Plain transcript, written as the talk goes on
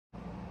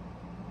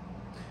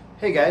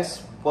Hey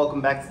guys, welcome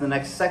back to the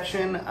next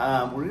section.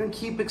 We're going to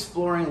keep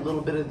exploring a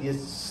little bit of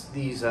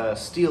these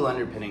steel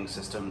underpinning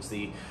systems,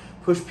 the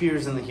push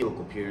piers and the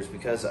helical piers,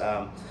 because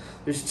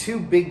there's two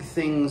big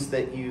things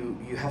that you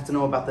have to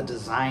know about the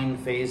design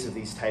phase of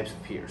these types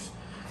of piers.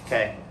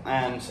 Okay,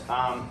 and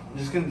I'm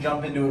just going to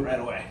jump into it right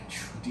away.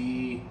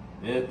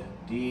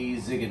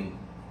 Ziggin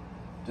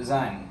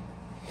design.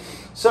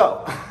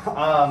 So,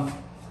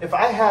 if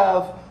I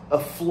have a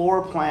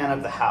floor plan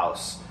of the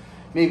house,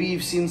 maybe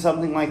you've seen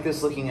something like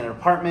this looking at an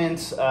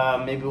apartment.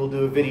 Maybe we'll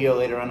do a video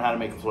later on how to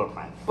make a floor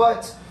plan.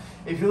 But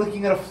if you're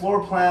looking at a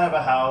floor plan of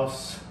a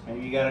house, maybe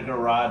you got a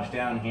garage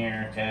down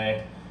here,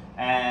 okay?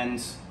 And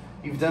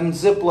you've done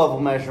zip level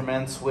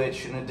measurements,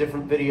 which in a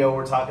different video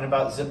we're talking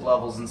about zip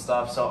levels and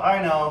stuff. So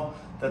I know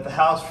that the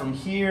house from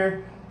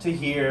here to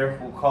here,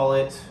 we'll call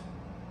it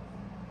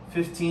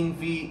 15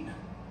 feet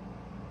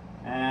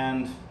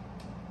and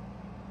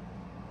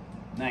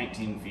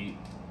 19 feet.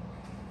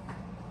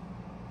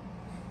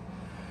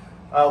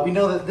 We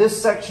know that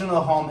this section of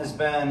the home has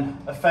been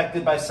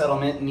affected by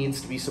settlement and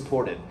needs to be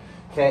supported.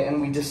 Okay,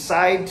 and we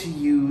decide to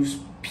use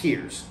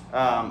piers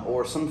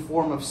or some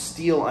form of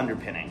steel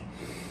underpinning.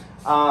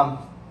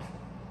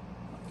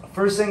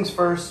 First things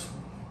first,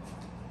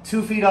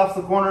 2 feet off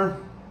the corner,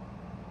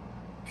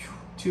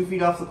 2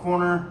 feet off the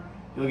corner,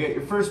 you'll get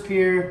your first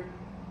pier.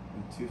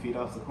 2 feet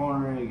off the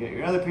corner, you get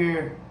your other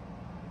pier.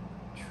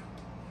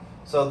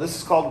 So this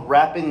is called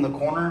wrapping the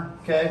corner.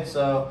 Okay,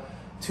 so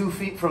 2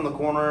 feet from the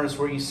corner is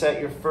where you set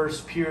your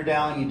first pier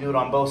down. You do it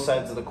on both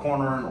sides of the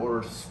corner in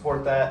order to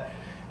support that.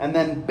 And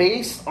then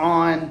based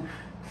on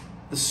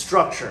the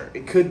structure,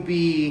 it could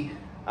be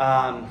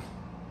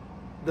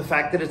the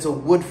fact that it's a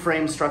wood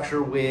frame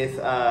structure with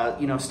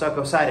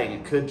stucco siding.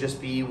 It could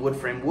just be wood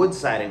frame wood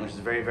siding, which is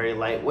very, very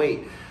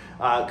lightweight.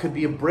 It could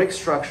be a brick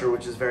structure,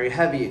 which is very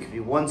heavy. It could be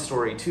 1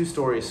 story, 2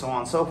 stories, so on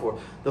and so forth.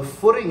 The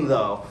footing,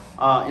 though,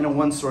 in a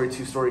 1 story,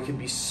 2 story could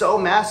be so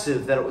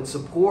massive that it would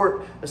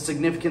support a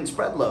significant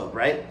spread load,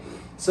 right?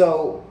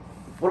 So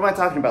what am I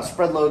talking about?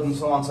 Spread load and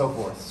so on and so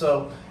forth.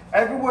 So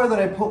everywhere that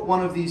I put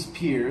one of these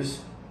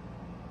piers,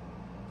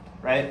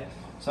 right?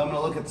 So I'm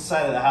going to look at the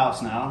side of the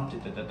house now.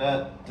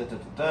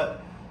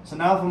 So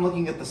now if I'm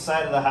looking at the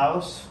side of the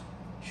house,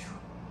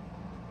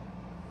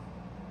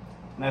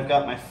 and I've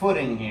got my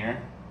footing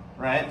here,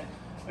 right?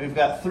 We've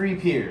got 3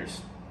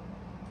 piers.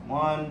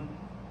 1,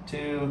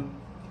 2,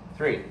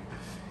 3.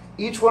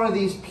 Each one of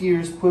these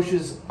piers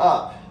pushes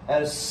up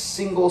at a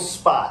single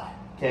spot,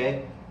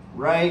 okay?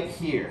 Right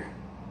here.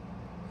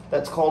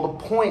 That's called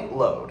a point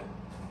load.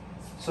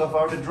 So if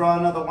I were to draw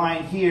another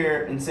line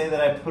here and say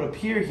that I put a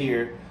pier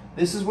here,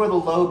 this is where the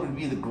load would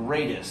be the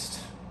greatest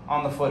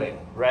on the footing,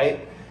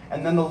 right?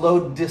 And then the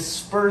load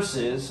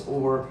disperses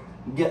or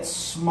gets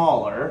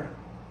smaller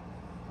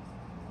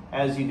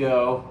as you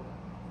go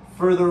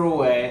further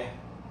away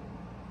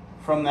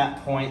from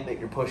that point that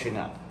you're pushing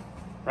up,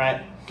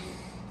 right?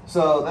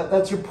 So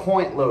that's your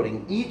point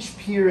loading. Each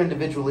pier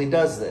individually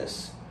does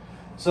this.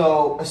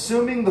 So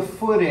assuming the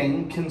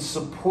footing can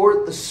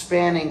support the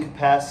spanning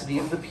capacity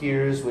of the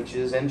piers, which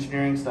is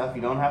engineering stuff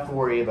you don't have to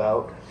worry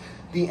about,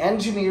 the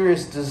engineer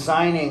is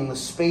designing the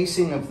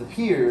spacing of the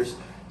piers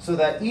so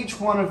that each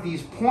one of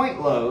these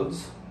point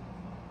loads,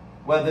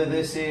 whether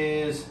this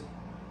is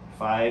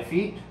 5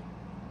 feet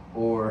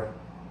or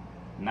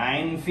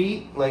 9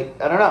 feet,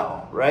 like, I don't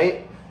know, right?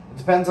 It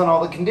depends on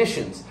all the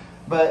conditions.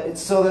 But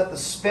it's so that the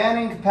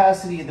spanning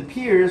capacity of the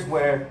piers,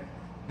 where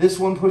this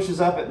one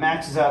pushes up, it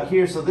maxes out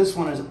here, so this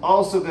one is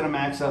also going to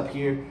max up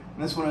here,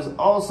 and this one is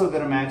also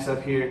going to max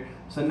up here.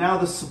 So now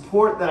the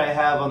support that I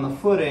have on the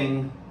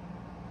footing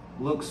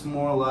looks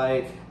more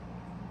like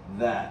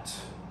that,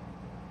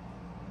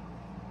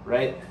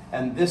 right?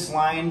 And this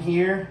line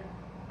here,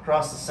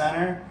 across the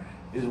center,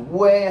 is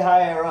way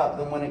higher up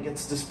than when it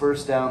gets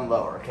dispersed down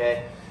lower,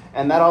 okay?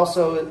 And that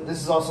also,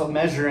 this is also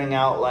measuring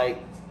out like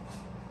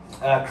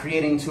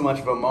creating too much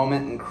of a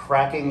moment and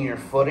cracking your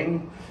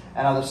footing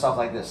and other stuff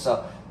like this.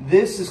 So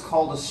this is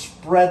called a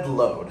spread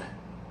load.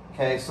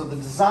 Okay, so the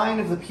design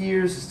of the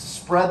piers is to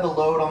spread the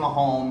load on the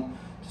home,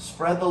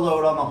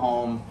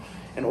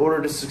 in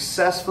order to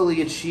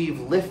successfully achieve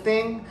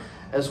lifting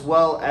as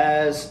well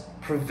as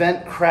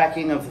prevent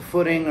cracking of the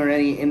footing or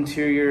any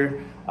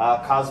interior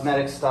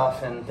cosmetic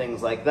stuff and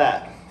things like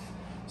that.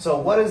 So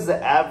what is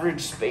the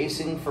average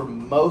spacing for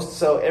most?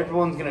 So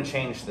everyone's going to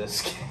change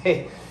this,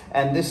 okay?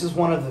 And this is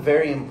one of the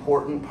very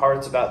important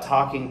parts about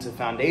talking to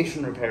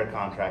foundation repair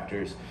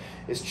contractors,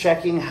 is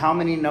checking how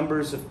many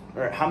numbers of,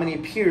 or how many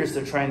piers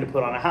they're trying to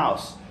put on a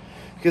house.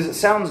 Because it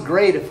sounds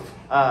great if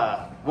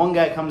one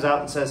guy comes out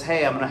and says,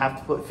 hey, I'm going to have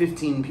to put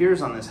 15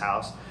 piers on this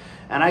house.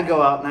 And I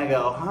go out and I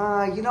go,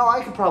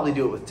 I could probably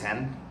do it with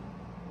 10.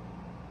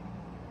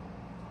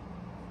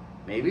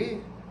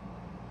 Maybe?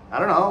 I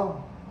don't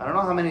know. I don't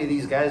know how many of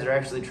these guys are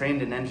actually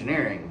trained in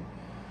engineering.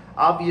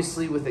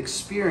 Obviously, with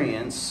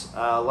experience,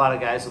 a lot of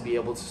guys will be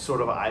able to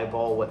sort of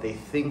eyeball what they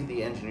think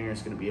the engineer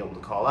is going to be able to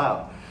call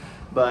out.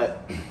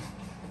 But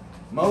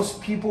most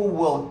people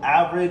will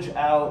average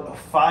out a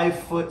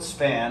 5-foot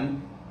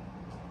span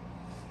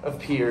of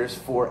piers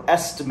for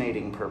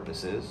estimating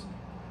purposes.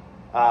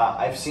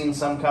 I've seen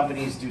some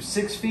companies do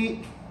 6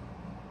 feet.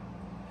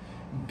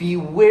 Be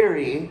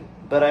wary,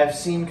 but I've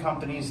seen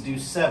companies do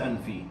 7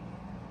 feet.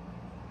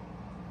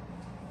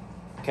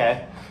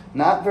 Okay,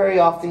 not very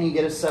often you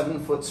get a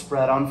 7-foot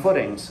spread on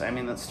footings. I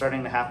mean, that's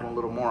starting to happen a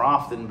little more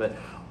often, but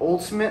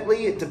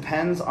ultimately it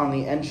depends on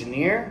the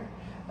engineer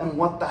and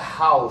what the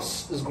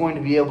house is going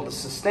to be able to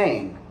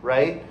sustain,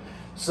 right?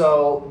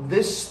 So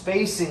this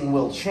spacing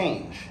will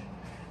change.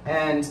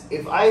 And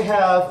if I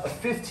have a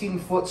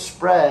 15-foot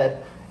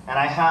spread and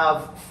I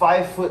have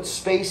 5-foot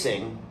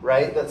spacing,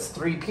 right, that's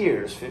 3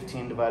 piers.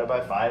 15 divided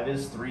by 5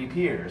 is 3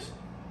 piers.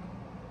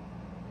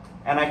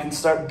 And I can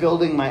start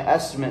building my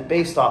estimate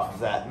based off of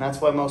that. And that's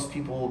why most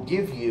people will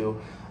give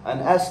you an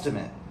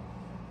estimate.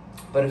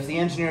 But if the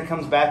engineer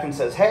comes back and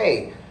says,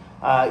 hey,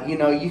 you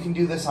know, you can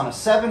do this on a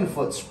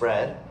 7-foot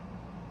spread,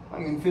 I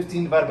mean,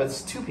 15 divided by,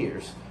 that's 2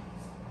 piers.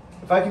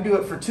 If I can do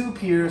it for 2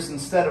 piers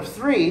instead of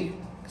 3,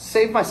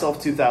 save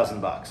myself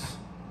 $2,000,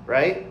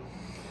 right?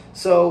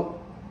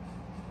 So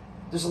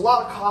there's a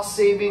lot of cost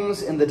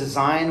savings in the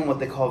design and what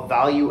they call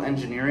value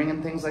engineering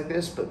and things like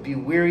this, but be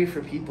wary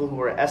for people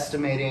who are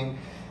estimating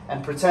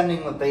and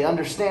pretending that they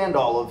understand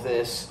all of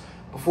this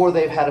before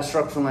they've had a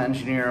structural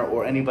engineer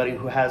or anybody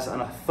who has an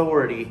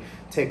authority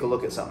take a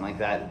look at something like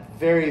that.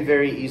 Very,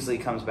 very easily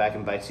comes back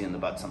and bites you in the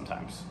butt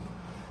sometimes.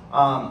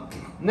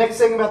 Next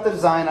thing about the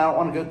design, I don't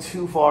want to go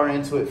too far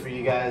into it for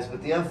you guys,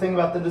 but the other thing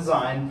about the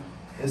design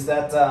is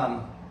that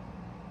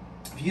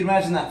if you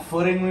imagine that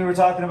footing we were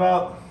talking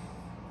about,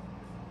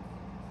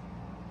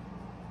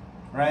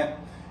 right?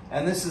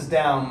 And this is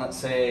down, let's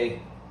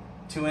say,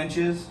 2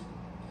 inches.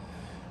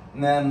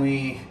 And then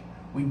we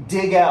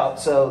dig out,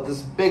 so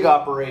this big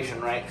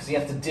operation, right? Because you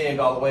have to dig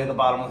all the way to the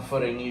bottom of the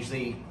footing,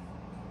 usually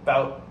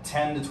about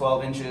 10 to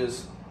 12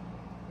 inches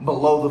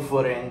below the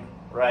footing,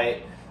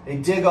 right? They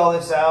dig all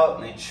this out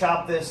and they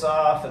chop this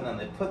off and then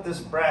they put this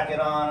bracket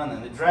on and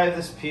then they drive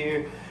this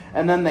pier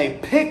and then they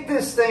pick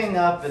this thing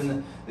up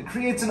and it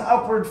creates an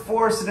upward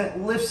force and it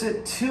lifts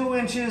it 2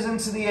 inches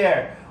into the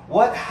air.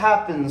 What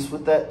happens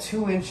with that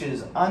 2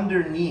 inches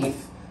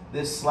underneath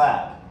this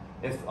slab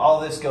if all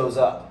this goes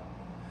up?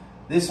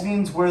 This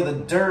means where the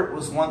dirt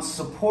was once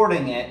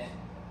supporting it,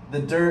 the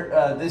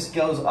dirt, this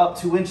goes up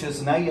 2 inches,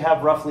 so now you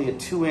have roughly a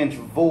 2-inch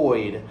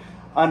void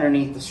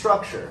underneath the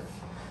structure.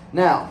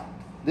 Now,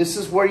 this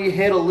is where you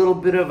hit a little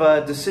bit of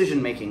a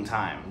decision-making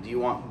time. Do you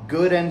want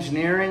good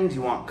engineering? Do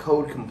you want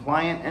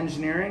code-compliant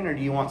engineering? Or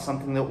do you want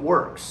something that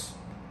works,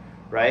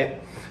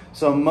 right?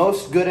 So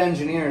most good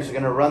engineers are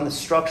going to run the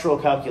structural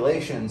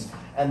calculations,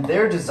 and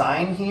their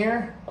design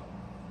here,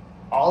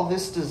 all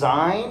this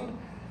design,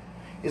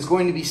 is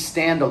going to be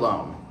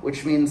standalone,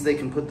 which means they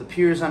can put the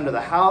piers under the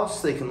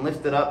house, they can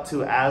lift it up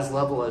to as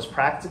level as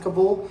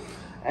practicable,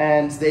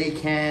 and they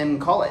can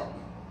call it.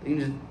 They can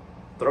just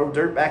throw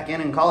dirt back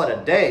in and call it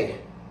a day,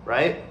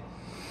 right?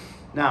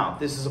 Now,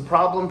 this is a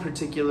problem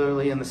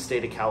particularly in the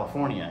state of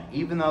California.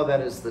 Even though that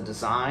is the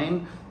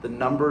design, the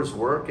numbers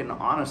work, and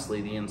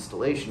honestly, the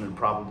installation would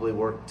probably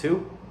work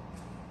too.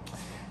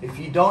 If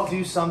you don't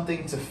do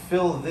something to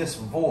fill this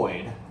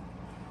void,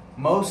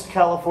 most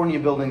California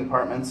building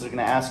departments are going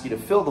to ask you to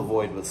fill the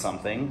void with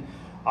something.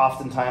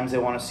 Oftentimes they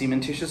want a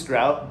cementitious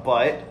grout,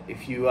 but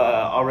if you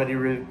already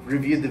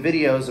reviewed the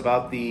videos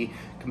about the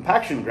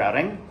compaction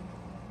grouting,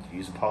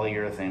 use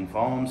polyurethane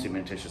foam,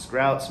 cementitious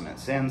grout, cement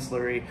sand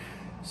slurry,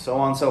 so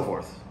on and so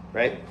forth,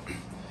 right?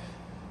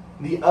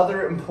 The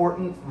other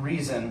important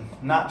reason,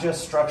 not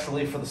just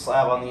structurally for the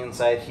slab on the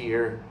inside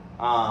here,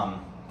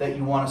 that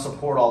you want to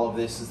support all of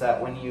this is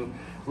that when you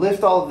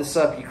lift all of this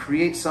up, you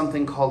create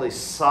something called a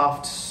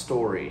soft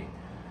story.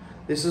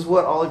 This is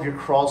what all of your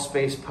crawl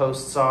space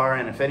posts are,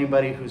 and if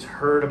anybody who's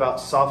heard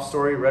about soft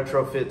story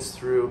retrofits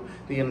through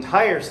the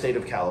entire state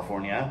of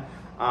California,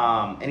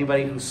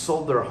 anybody who's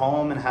sold their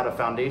home and had a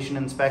foundation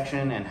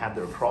inspection and had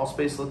their crawl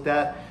space looked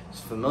at is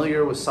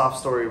familiar with soft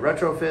story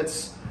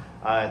retrofits.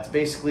 It's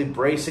basically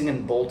bracing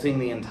and bolting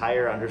the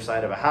entire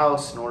underside of a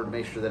house in order to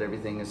make sure that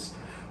everything is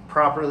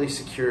properly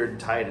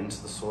secured, tied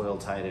into the soil,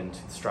 tied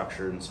into the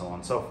structure, and so on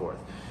and so forth.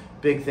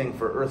 Big thing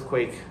for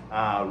earthquake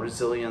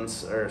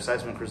resilience or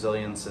seismic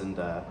resilience and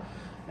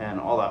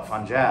all that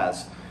fun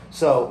jazz.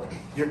 So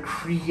you're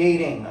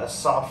creating a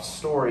soft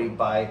story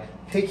by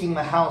picking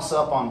the house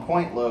up on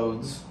point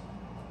loads,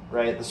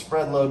 right? The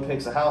spread load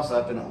picks the house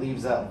up and it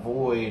leaves that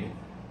void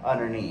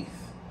underneath.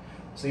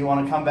 So you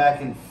want to come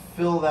back and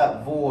fill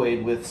that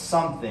void with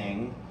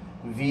something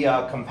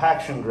via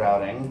compaction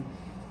grouting.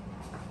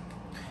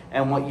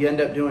 And what you end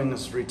up doing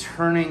is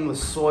returning the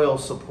soil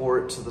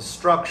support to the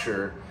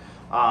structure.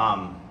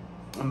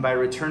 And by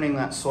returning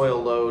that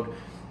soil load,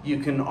 you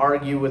can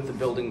argue with the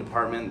building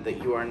department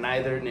that you are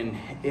neither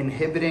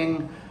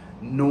inhibiting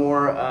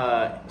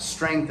nor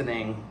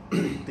strengthening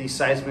the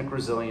seismic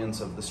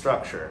resilience of the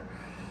structure.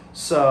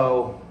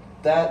 So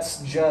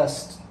that's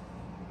just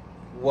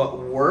what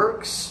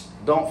works.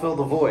 Don't fill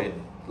the void.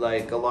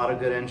 Like a lot of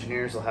good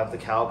engineers will have the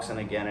calcs and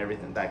again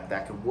everything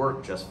that could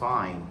work just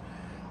fine.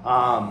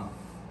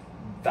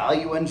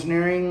 value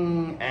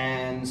engineering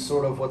and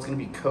sort of what's going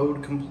to be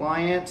code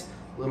compliant,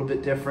 a little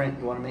bit different.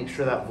 You want to make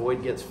sure that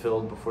void gets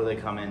filled before they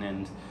come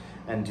in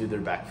and do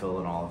their backfill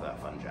and all of that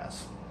fun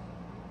jazz.